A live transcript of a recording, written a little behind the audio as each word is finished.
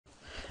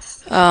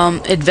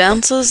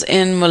Advances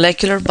in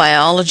molecular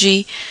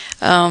biology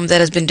that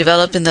has been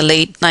developed in the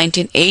late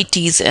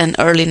 1980s and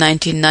early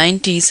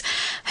 1990s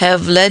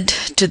have led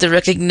to the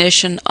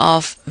recognition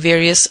of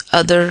various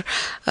other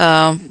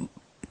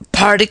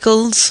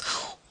particles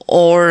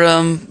or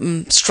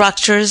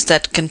structures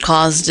that can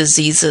cause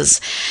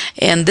diseases.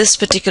 And this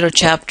particular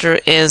chapter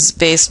is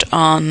based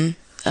on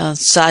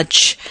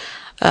such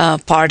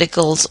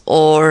particles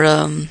or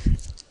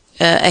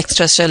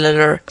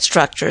extracellular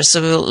structures.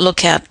 So we'll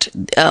look at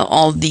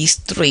all these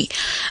three.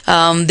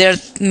 There are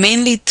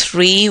mainly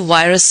three: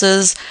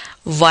 viruses,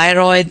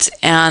 viroids,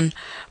 and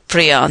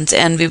prions,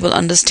 and we will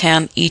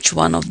understand each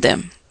one of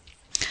them.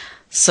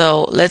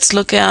 So let's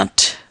look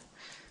at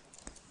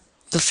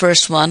the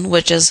first one,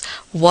 which is,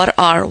 what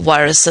are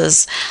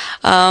viruses?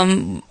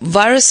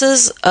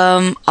 Viruses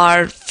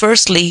are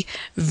firstly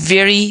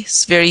very,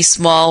 very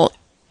small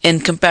in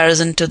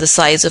comparison to the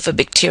size of a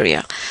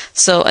bacteria.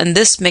 So in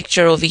this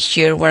picture over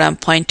here, where I'm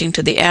pointing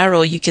to the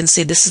arrow, you can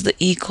see this is the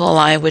E.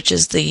 coli, which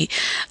is a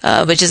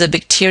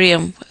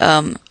bacterium,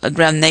 a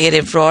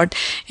gram-negative rod.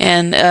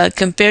 And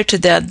compared to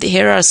that,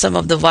 here are some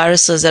of the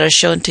viruses that are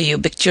shown to you.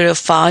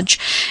 Bacteriophage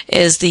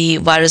is the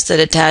virus that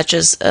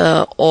attaches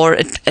or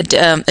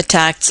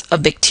attacks a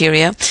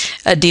bacteria.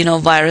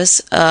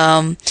 Adenovirus,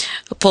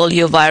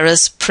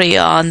 poliovirus,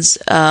 prions,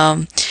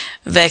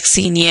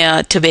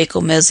 vaccinia,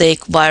 tobacco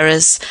mosaic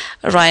virus,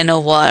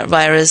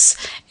 rhinovirus,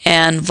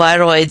 and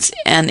viroids,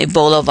 and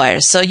Ebola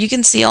virus. So you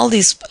can see all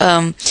these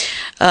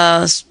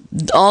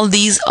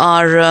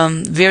are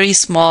very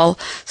small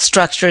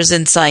structures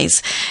in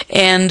size,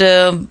 and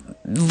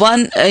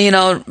these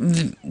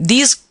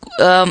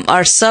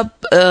are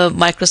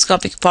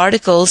microscopic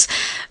particles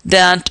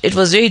that it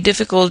was very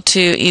difficult to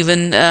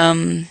even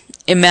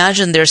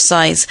imagine their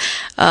size.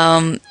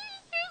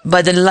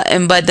 By the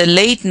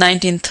late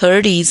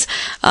 1930s,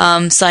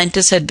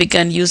 scientists had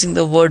begun using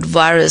the word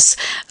virus,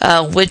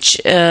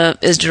 which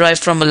is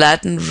derived from a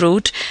Latin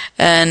root,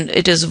 and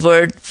it is a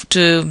word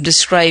to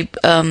describe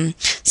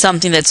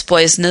something that's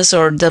poisonous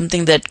or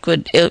something that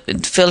could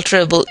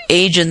filterable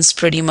agents.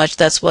 Pretty much,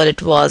 that's what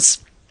it was.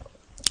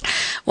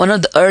 One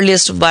of the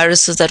earliest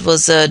viruses that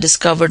was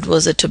discovered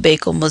was a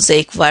tobacco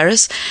mosaic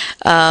virus.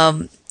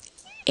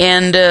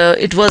 And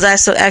it was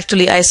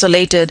actually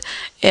isolated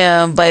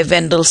by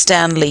Wendell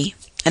Stanley,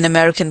 an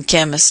American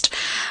chemist.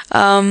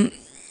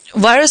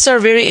 Viruses are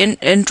very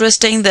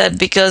interesting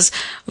because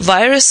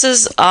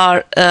viruses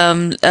are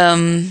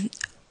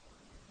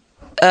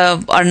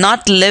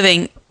not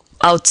living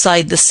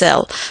outside the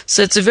cell.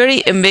 So it's a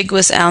very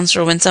ambiguous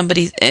answer when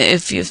somebody,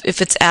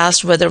 if it's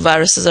asked whether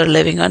viruses are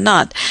living or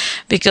not,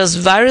 because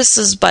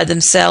viruses by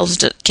themselves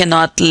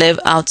cannot live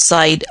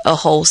outside a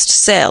host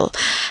cell.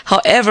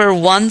 However,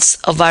 once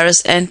a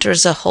virus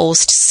enters a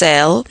host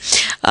cell,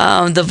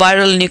 the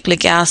viral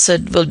nucleic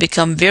acid will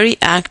become very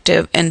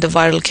active, and the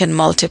viral can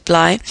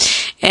multiply,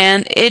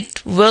 and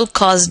it will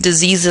cause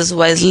diseases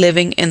while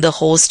living in the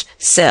host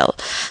cell.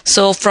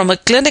 So from a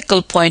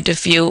clinical point of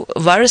view,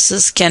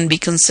 viruses can be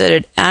considered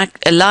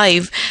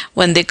alive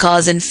when they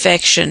cause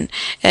infection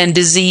and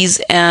disease,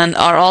 and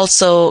are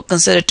also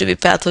considered to be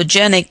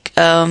pathogenic,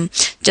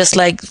 just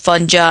like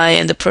fungi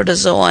and the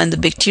protozoa and the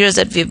bacteria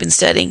that we've been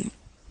studying.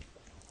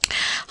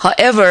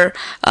 However,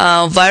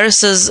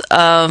 viruses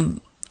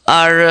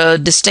are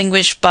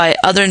distinguished by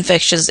other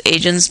infectious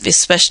agents,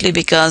 especially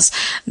because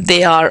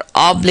they are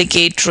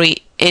obligatory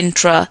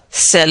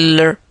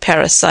intracellular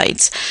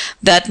parasites.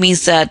 That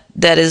means that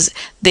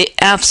they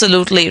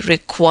absolutely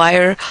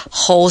require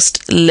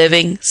host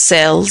living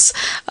cells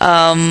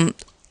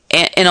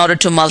in order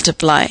to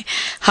multiply.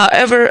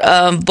 However,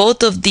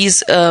 both of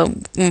these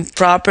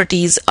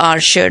properties are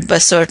shared by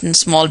certain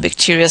small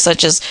bacteria,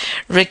 such as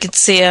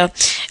Rickettsia.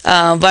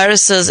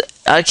 Viruses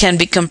can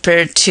be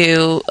compared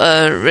to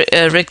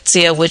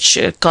Rickettsia, which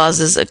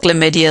causes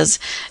chlamydias,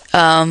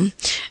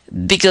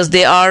 because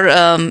they are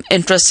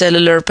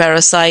intracellular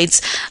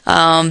parasites.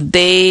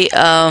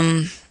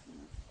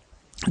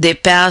 They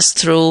pass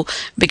through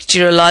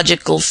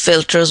bacteriological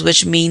filters,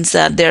 which means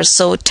that they're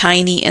so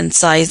tiny in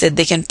size that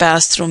they can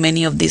pass through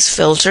many of these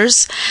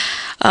filters.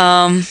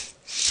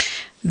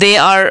 They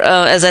are,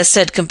 as I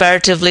said,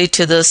 comparatively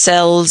to the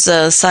cell's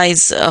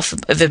size of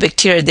a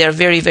bacteria, they are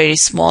very, very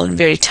small and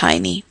very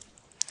tiny.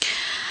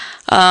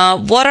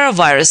 What are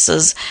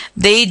viruses?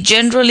 They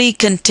generally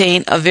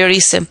contain a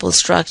very simple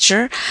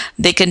structure.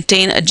 They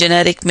contain a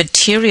genetic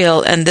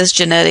material, and this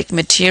genetic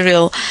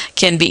material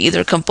can be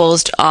either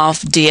composed of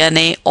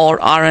DNA or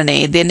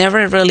RNA. They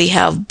never really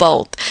have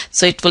both.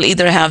 So it will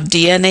either have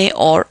DNA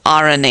or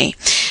RNA.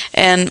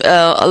 And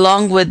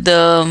along with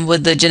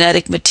the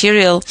genetic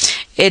material,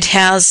 it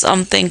has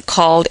something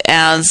called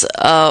as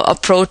a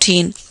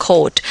protein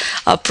coat.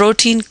 A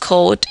protein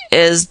coat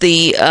is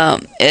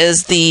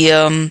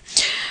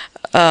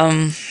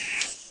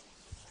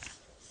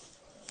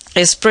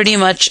pretty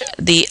much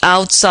the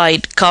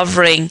outside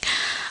covering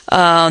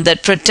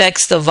that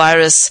protects the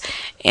virus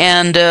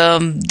and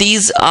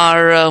these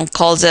are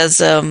called as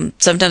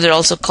sometimes they're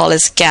also called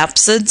as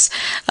capsids.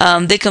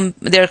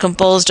 They're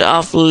composed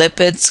of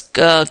lipids,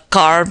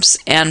 carbs,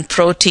 and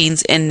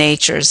proteins in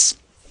natures.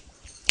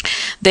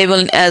 They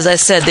will, as I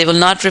said, they will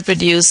not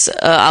reproduce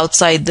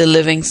outside the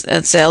living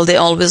cell. They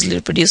always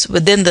reproduce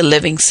within the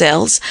living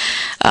cells.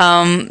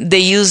 They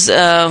use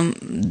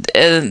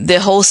the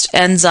host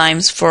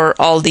enzymes for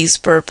all these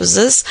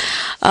purposes.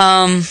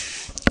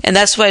 And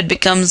that's why it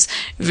becomes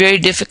very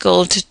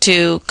difficult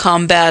to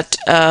combat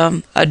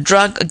a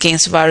drug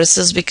against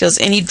viruses, because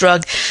any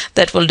drug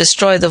that will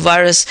destroy the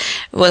virus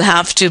will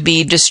have to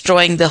be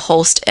destroying the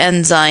host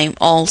enzyme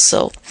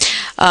also.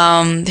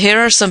 Here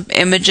are some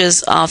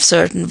images of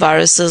certain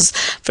viruses.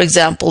 For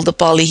example, the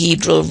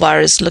polyhedral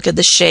virus. Look at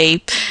the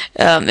shape.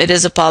 It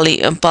is a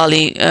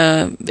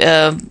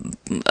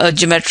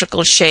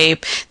geometrical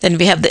shape. Then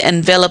we have the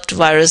enveloped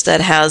virus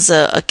that has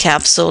a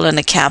capsule and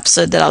a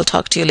capsid that I'll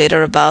talk to you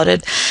later about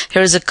it.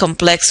 Here is a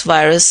complex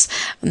virus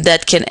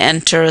that can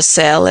enter a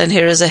cell, and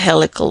here is a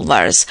helical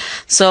virus.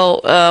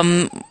 So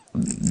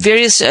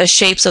various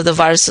shapes of the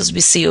viruses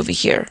we see over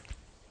here.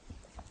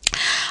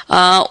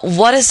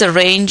 What is the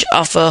range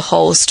of a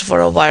host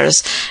for a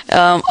virus?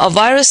 A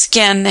virus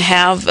can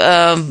have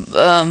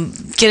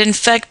can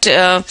infect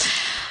a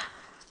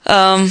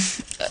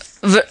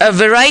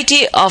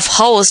variety of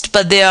hosts,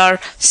 but they are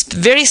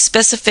very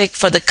specific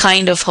for the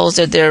kind of host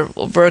that they're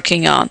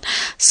working on.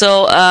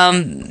 So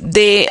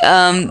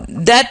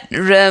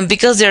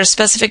because they are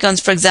specific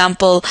ones, for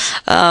example,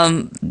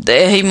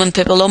 the human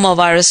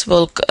papillomavirus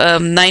will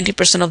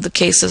 90% of the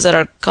cases that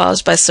are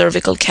caused by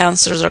cervical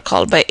cancers are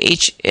called by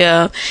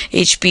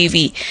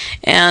HPV,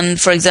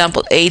 and for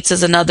example, AIDS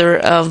is another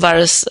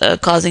virus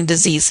causing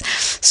disease.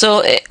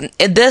 So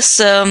this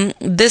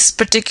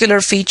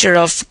particular feature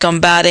of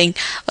combating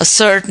a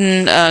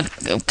certain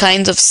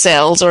kinds of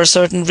cells or a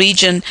certain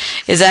region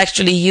is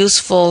actually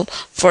useful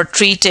for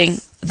treating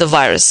the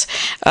virus.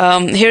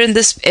 Here in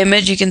this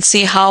image, you can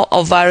see how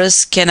a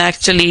virus can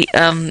actually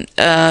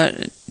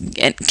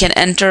can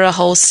enter a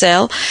host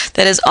cell.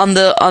 That is, on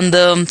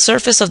the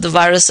surface of the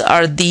virus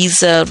are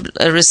these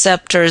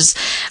receptors.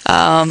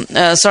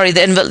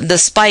 The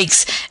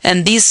spikes,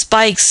 and these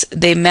spikes,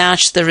 they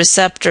match the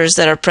receptors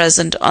that are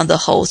present on the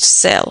host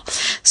cell.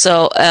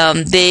 So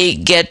they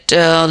get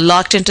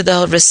locked into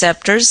the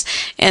receptors,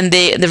 and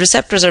the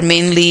receptors are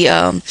mainly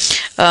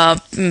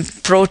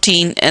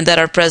protein and that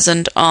are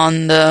present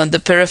on the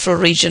peripheral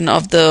region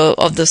of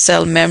the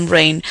cell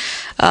membrane.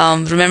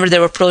 Remember,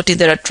 there were proteins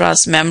that are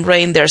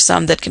transmembrane. There are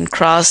some that can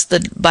cross the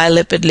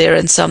bilipid layer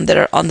and some that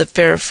are on the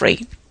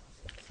periphery.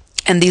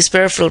 And these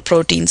peripheral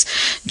proteins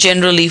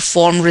generally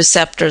form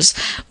receptors,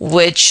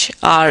 which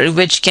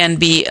can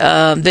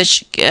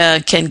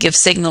give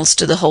signals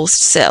to the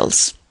host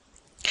cells.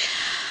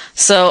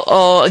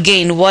 So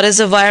again, what is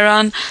a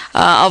viron?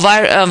 A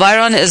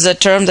viron is a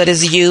term that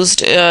is used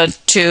to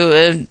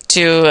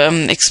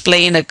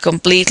explain a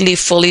completely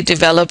fully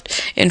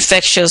developed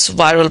infectious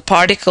viral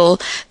particle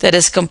that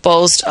is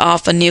composed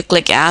of a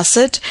nucleic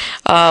acid,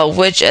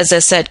 which, as I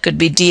said, could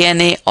be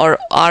DNA or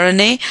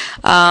RNA.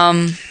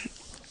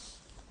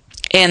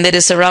 And it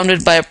is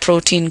surrounded by a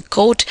protein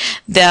coat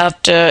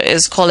that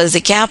is called as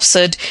a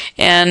capsid,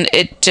 and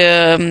it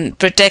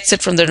protects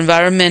it from the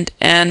environment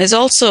and is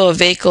also a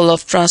vehicle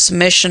of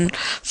transmission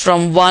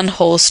from one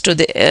host to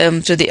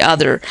the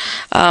other.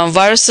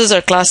 Viruses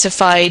are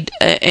classified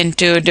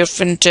into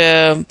different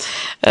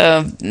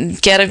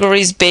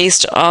categories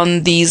based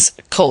on these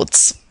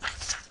coats.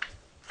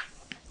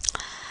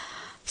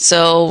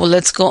 So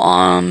let's go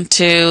on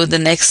to the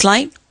next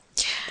slide.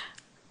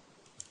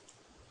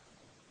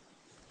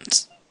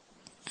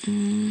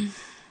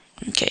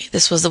 Okay,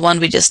 this was the one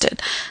we just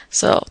did.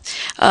 So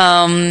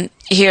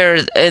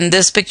here in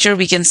this picture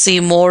we can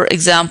see more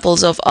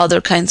examples of other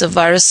kinds of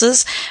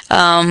viruses.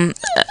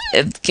 Viruses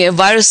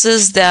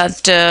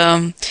that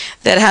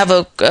have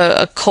a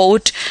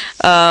coat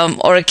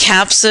or a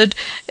capsid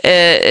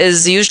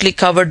is usually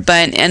covered by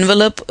an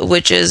envelope,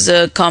 which is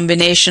a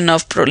combination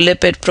of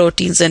lipid,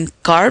 proteins, and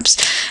carbs.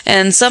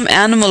 And some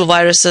animal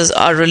viruses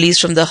are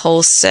released from the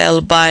host cell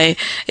by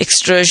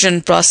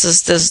extrusion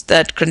processes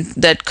that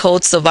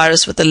coats the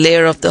virus with a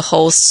layer of the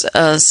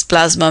host's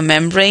plasma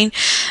membrane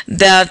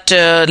that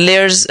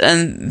layers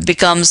and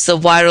becomes the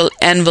viral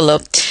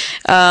envelope.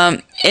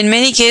 In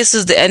many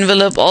cases, the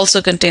envelope also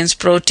contains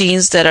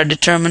proteins that are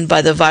determined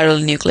by the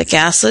viral nucleic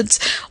acids,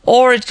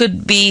 or it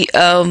could be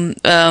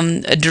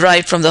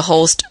derived from the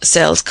host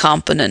cell's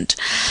component.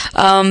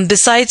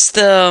 Besides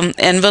the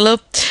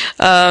envelope,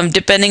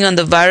 depending on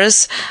the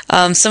virus,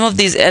 some of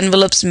these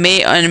envelopes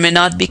may or may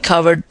not be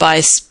covered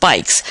by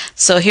spikes.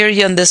 So here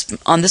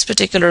on this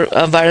particular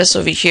virus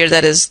over here,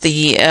 that is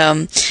the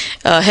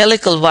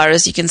helical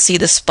virus, you can see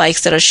the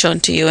spikes that are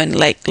shown to you in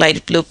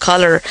light blue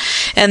color,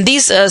 and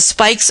these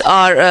spikes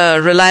are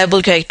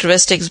reliable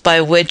characteristics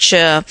by which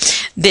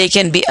they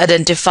can be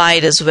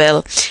identified as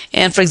well.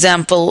 And for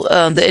example,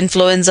 the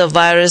influenza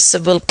virus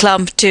will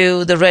clump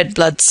to the red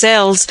blood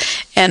cells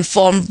and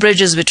form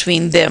bridges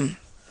between them.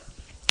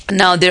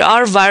 Now, there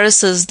are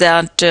viruses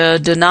that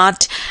do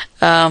not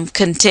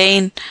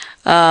contain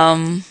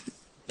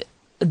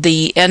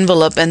the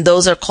envelope, and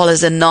those are called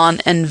as the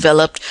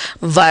non-enveloped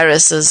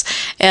viruses.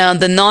 And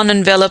the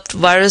non-enveloped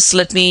virus,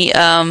 we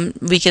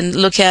can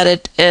look at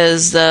it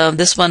as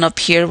this one up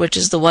here, which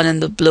is the one in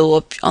the blue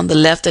up on the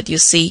left that you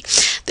see.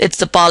 It's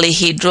the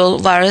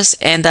polyhedral virus,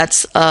 and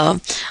that's a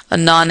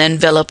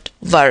non-enveloped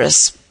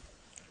virus.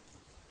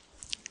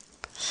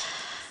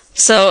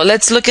 So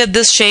let's look at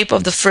this shape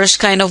of the first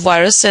kind of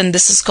virus, and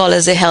this is called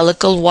as a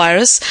helical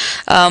virus.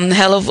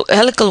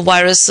 Helical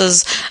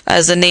viruses,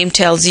 as the name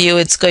tells you,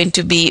 it's going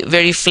to be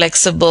very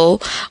flexible,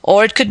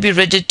 or it could be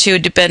rigid too,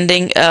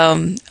 depending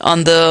on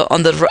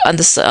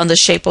the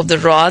shape of the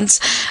rods.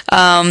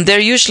 They're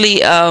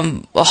usually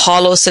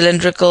hollow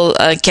cylindrical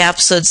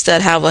capsids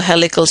that have a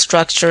helical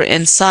structure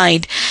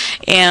inside,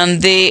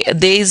 and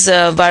these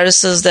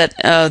viruses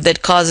that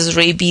causes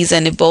rabies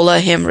and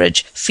Ebola,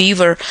 hemorrhage,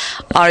 fever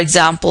are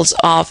examples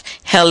of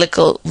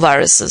helical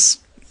viruses.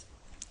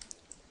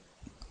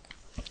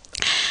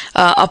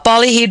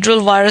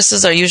 Polyhedral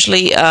viruses are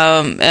usually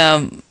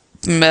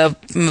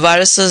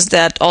viruses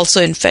that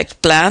also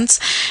infect plants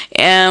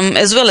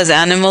as well as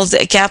animals. The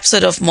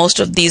capsid of most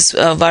of these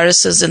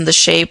viruses in the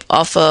shape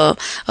of a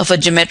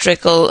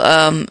geometrical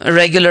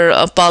regular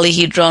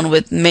polyhedron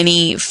with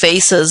many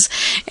faces,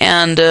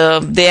 and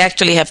they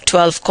actually have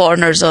 12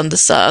 corners on the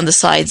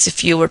sides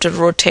if you were to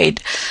rotate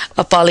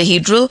a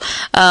polyhedral.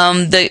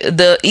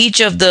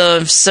 Each of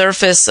the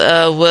surface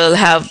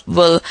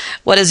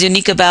what is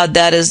unique about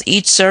that is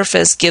each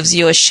surface gives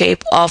you a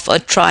shape of a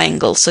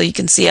triangle. So you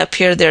can see up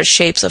here there are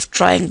shapes of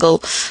triangle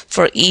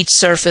for each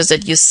surface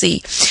that you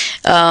see.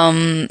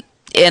 And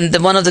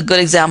one of the good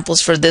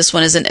examples for this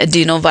one is an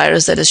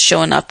adenovirus that is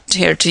shown up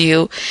here to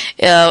you.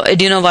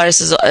 Adenovirus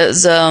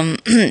is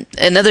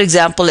another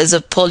example is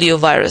a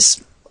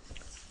poliovirus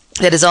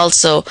that is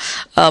also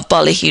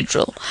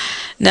polyhedral.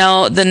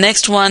 Now, the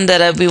next one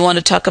that we want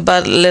to talk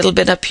about a little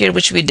bit up here,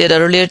 which we did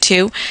earlier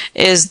too,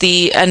 is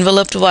the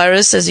enveloped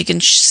virus. As you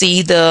can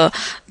see, the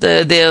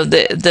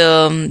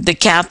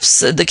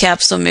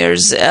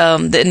capsomeres,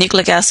 the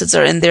nucleic acids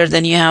are in there.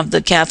 Then you have the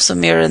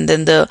capsomere, and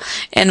then the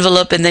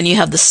envelope, and then you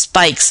have the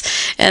spikes.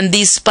 And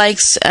these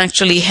spikes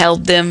actually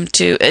help them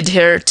to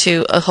adhere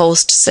to a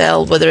host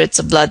cell, whether it's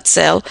a blood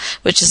cell,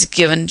 which is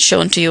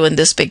shown to you in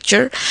this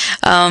picture.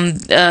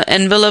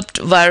 Enveloped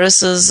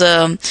viruses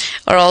are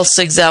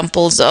also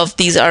examples of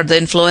these are the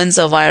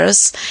influenza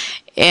virus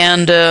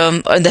and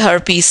the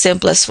herpes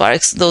simplex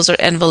virus. Those are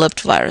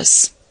enveloped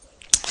virus.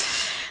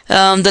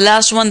 The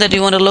last one that we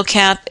want to look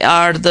at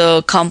are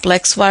the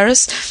complex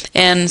virus,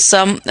 and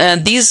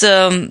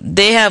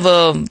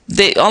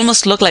they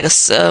almost look like a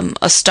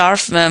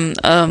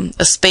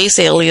space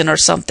alien or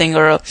something,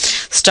 or a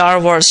Star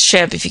Wars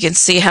ship. If you can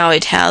see how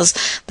it has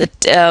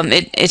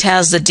it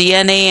has the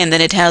DNA, and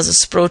then it has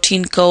this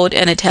protein code,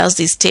 and it has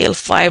these tail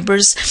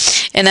fibers,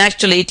 and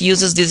actually it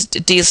uses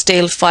these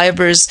tail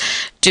fibers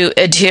to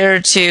adhere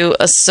to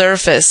a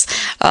surface.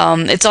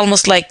 It's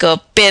almost like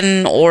a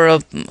pin or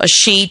a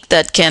sheet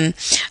that can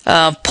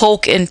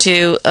poke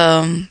into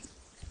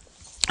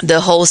the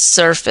host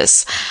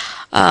surface,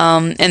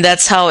 and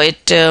that's how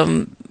it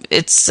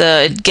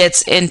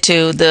gets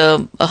into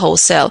the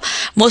host cell.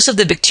 Most of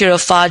the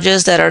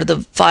bacteriophages that are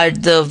the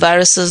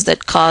viruses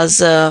that cause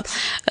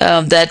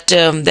that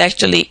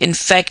actually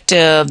infect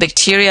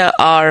bacteria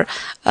are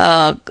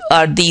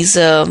these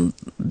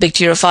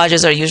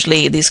bacteriophages are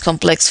usually these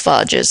complex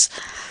phages.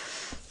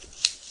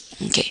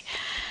 Okay.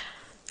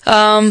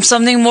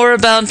 Something more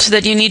about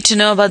that you need to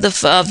know about the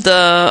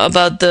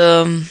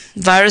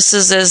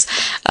viruses is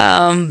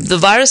the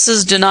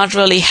viruses do not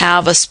really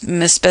have a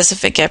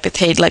specific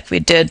epithete like we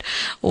did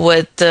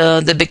with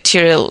the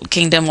bacterial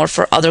kingdom or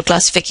for other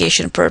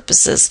classification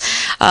purposes.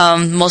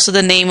 Most of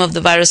the name of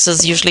the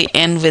viruses usually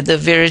end with the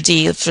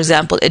viridae, for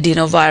example,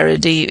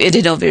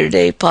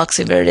 adenoviridae,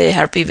 poxviridae,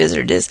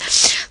 herpesviridae.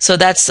 So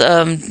that's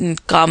a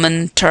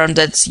common term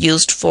that's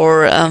used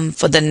for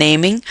the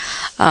naming.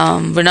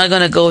 We're not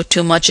going to go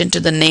too much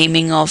into the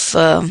naming of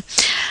the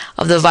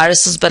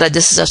viruses, but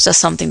this is just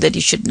something that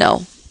you should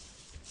know.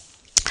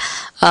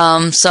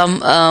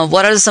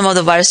 What are some of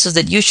the viruses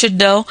that you should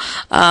know?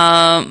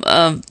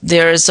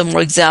 There are some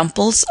more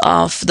examples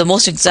of the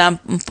most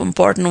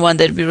important one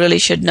that we really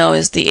should know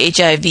is the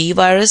HIV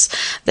virus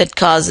that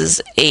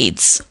causes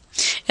AIDS.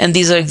 And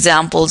these are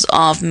examples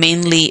of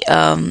mainly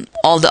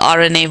all the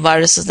RNA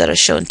viruses that are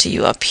shown to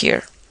you up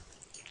here.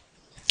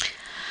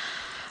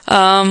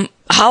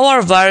 How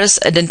are viruses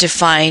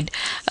identified?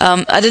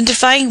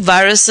 Identifying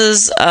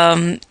viruses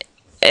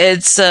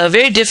it's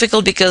very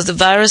difficult because the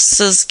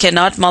viruses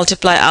cannot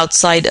multiply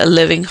outside a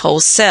living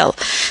host cell.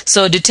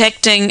 So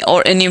detecting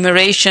or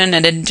enumeration,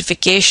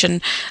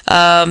 identification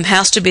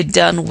has to be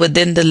done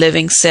within the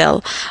living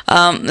cell.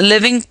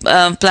 Living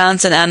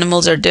plants and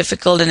animals are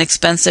difficult and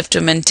expensive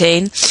to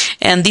maintain,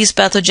 and these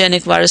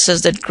pathogenic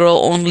viruses that grow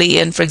only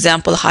in, for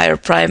example, higher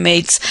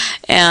primates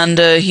and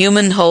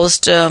human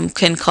host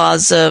can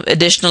cause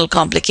additional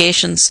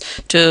complications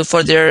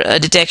for their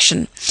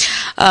detection.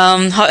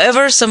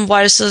 However, some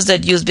viruses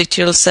that use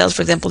bacterial cells,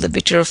 for example, the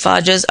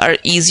bacteriophages, are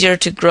easier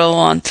to grow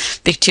on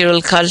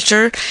bacterial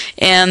culture,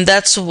 and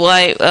that's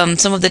why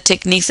some of the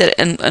techniques that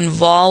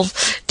involve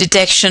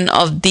detection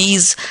of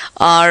these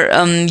are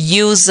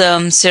use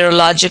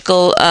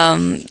serological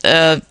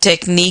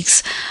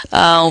techniques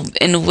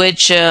in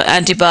which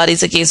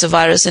antibodies against the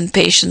virus in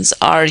patients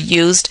are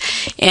used,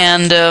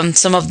 and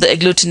some of the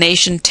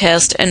agglutination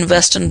tests and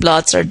Western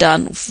blots are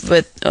done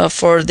with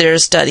for their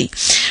study.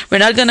 We're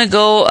not going to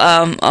go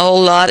a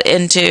whole lot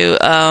into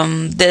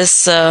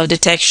this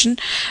detection,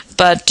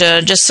 but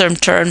just some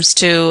terms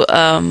to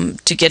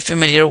get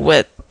familiar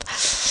with.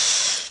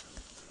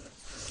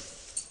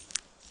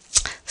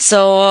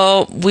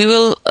 So we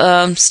will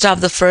stop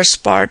the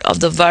first part of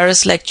the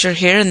virus lecture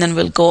here, and then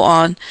we'll go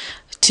on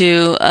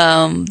to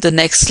the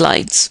next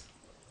slides.